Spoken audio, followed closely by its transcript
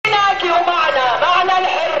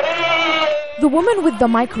The woman with the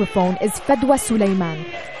microphone is Fadwa Soliman.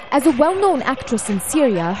 As a well-known actress in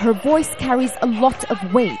Syria, her voice carries a lot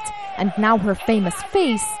of weight, and now her famous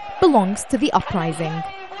face belongs to the uprising.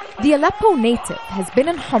 The Aleppo native has been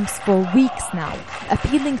in Homs for weeks now,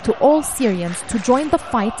 appealing to all Syrians to join the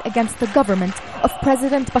fight against the government of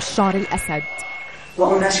President Bashar al-Assad.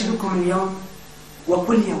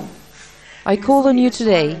 I call on you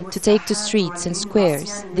today to take to streets and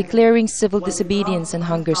squares, declaring civil disobedience and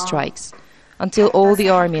hunger strikes, until all the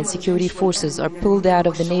army and security forces are pulled out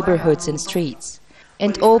of the neighborhoods and streets,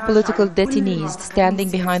 and all political detainees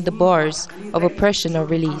standing behind the bars of oppression are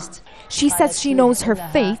released. She says she knows her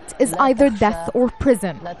fate is either death or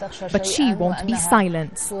prison, but she won't be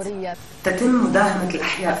silenced.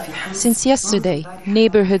 Since yesterday,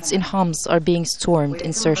 neighborhoods in Homs are being stormed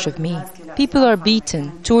in search of me. People are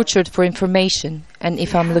beaten, tortured for information, and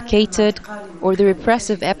if I'm located or the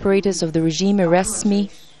repressive apparatus of the regime arrests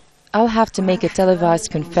me, I'll have to make a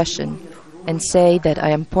televised confession and say that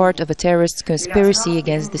I am part of a terrorist conspiracy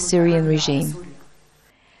against the Syrian regime.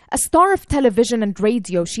 A star of television and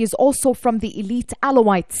radio, she is also from the elite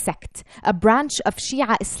Alawite sect, a branch of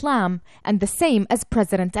Shia Islam and the same as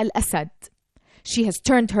President al-Assad. She has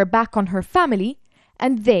turned her back on her family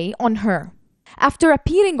and they on her. After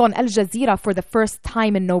appearing on Jazeera for the first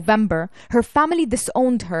time in November, her family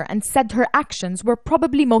disowned her and said her actions were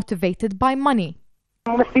probably motivated by money.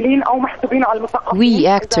 We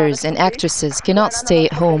actors and actresses cannot stay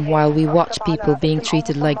at home while we watch people being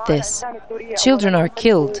treated like this. Children are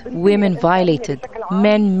killed, women violated,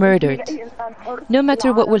 men murdered. No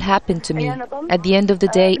matter what will happen to me, at the end of the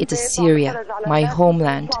day it is Syria, my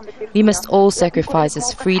homeland. We must all sacrifice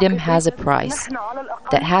as freedom has a price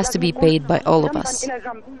that has to be paid by all of us.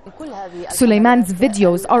 Suleiman's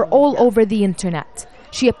videos are all over the internet.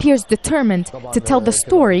 She appears determined to tell the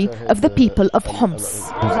story of the people of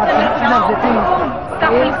Homs.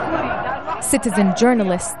 Citizen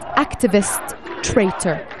journalist, activist,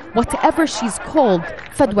 traitor. Whatever she's called,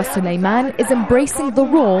 Fadwa Soliman is embracing the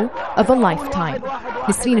role of a lifetime.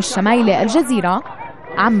 Nisreen El-Shamayleh, Al Jazeera,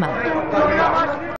 Amman.